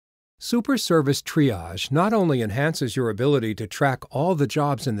Superservice Triage not only enhances your ability to track all the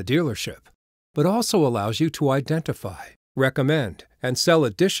jobs in the dealership, but also allows you to identify, recommend, and sell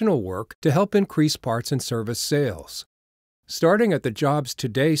additional work to help increase parts and service sales. Starting at the Jobs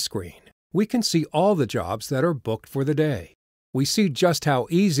Today screen, we can see all the jobs that are booked for the day. We see just how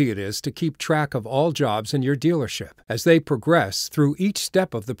easy it is to keep track of all jobs in your dealership as they progress through each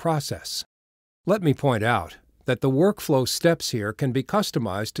step of the process. Let me point out that the workflow steps here can be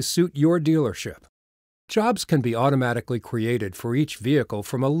customized to suit your dealership. Jobs can be automatically created for each vehicle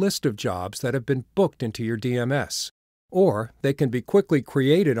from a list of jobs that have been booked into your DMS, or they can be quickly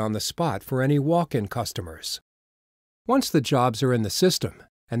created on the spot for any walk-in customers. Once the jobs are in the system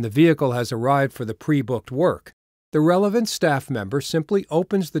and the vehicle has arrived for the pre-booked work, the relevant staff member simply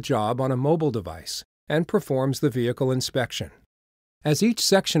opens the job on a mobile device and performs the vehicle inspection. As each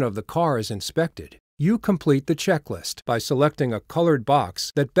section of the car is inspected, you complete the checklist by selecting a colored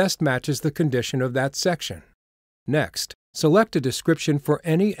box that best matches the condition of that section. Next, select a description for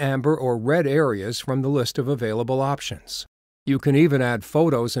any amber or red areas from the list of available options. You can even add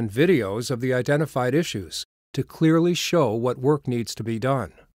photos and videos of the identified issues to clearly show what work needs to be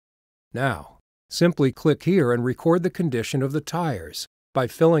done. Now, simply click here and record the condition of the tires by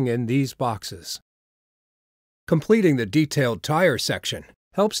filling in these boxes. Completing the detailed tire section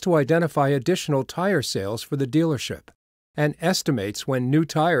helps to identify additional tire sales for the dealership and estimates when new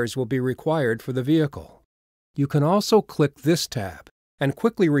tires will be required for the vehicle. You can also click this tab and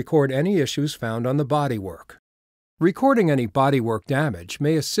quickly record any issues found on the bodywork. Recording any bodywork damage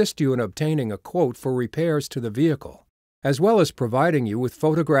may assist you in obtaining a quote for repairs to the vehicle, as well as providing you with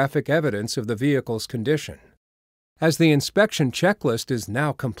photographic evidence of the vehicle's condition. As the inspection checklist is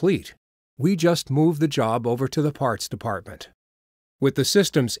now complete, we just move the job over to the parts department. With the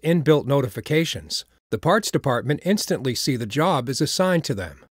system's inbuilt notifications, the parts department instantly see the job is assigned to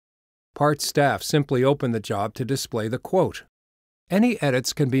them. Parts staff simply open the job to display the quote. Any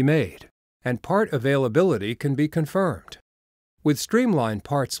edits can be made, and part availability can be confirmed. With streamlined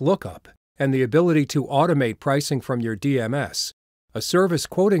parts lookup and the ability to automate pricing from your DMS, a service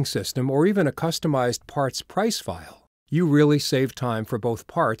quoting system, or even a customized parts price file, you really save time for both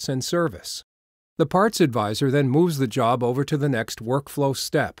parts and service. The parts advisor then moves the job over to the next workflow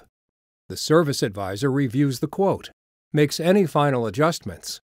step. The service advisor reviews the quote, makes any final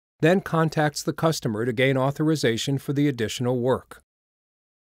adjustments, then contacts the customer to gain authorization for the additional work.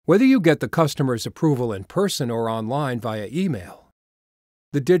 Whether you get the customer's approval in person or online via email,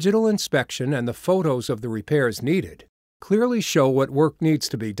 the digital inspection and the photos of the repairs needed clearly show what work needs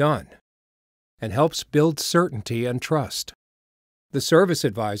to be done and helps build certainty and trust. The service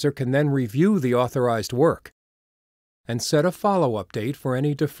advisor can then review the authorized work and set a follow-up date for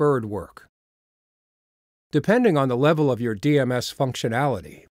any deferred work. Depending on the level of your DMS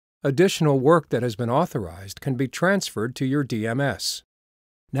functionality, additional work that has been authorized can be transferred to your DMS.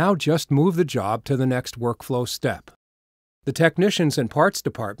 Now just move the job to the next workflow step. The technicians and parts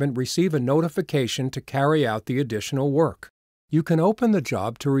department receive a notification to carry out the additional work. You can open the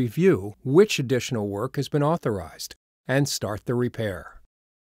job to review which additional work has been authorized and start the repair.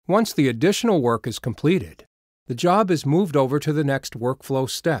 Once the additional work is completed, the job is moved over to the next workflow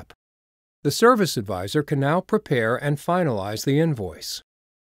step. The service advisor can now prepare and finalize the invoice.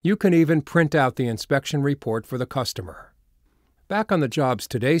 You can even print out the inspection report for the customer. Back on the Jobs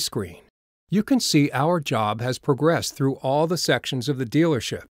Today screen, you can see our job has progressed through all the sections of the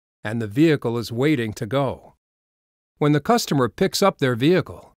dealership, and the vehicle is waiting to go. When the customer picks up their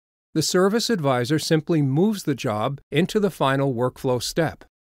vehicle, the service advisor simply moves the job into the final workflow step,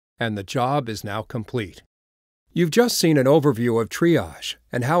 and the job is now complete. You've just seen an overview of Triage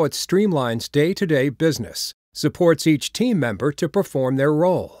and how it streamlines day-to-day business, supports each team member to perform their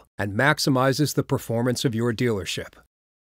role, and maximizes the performance of your dealership.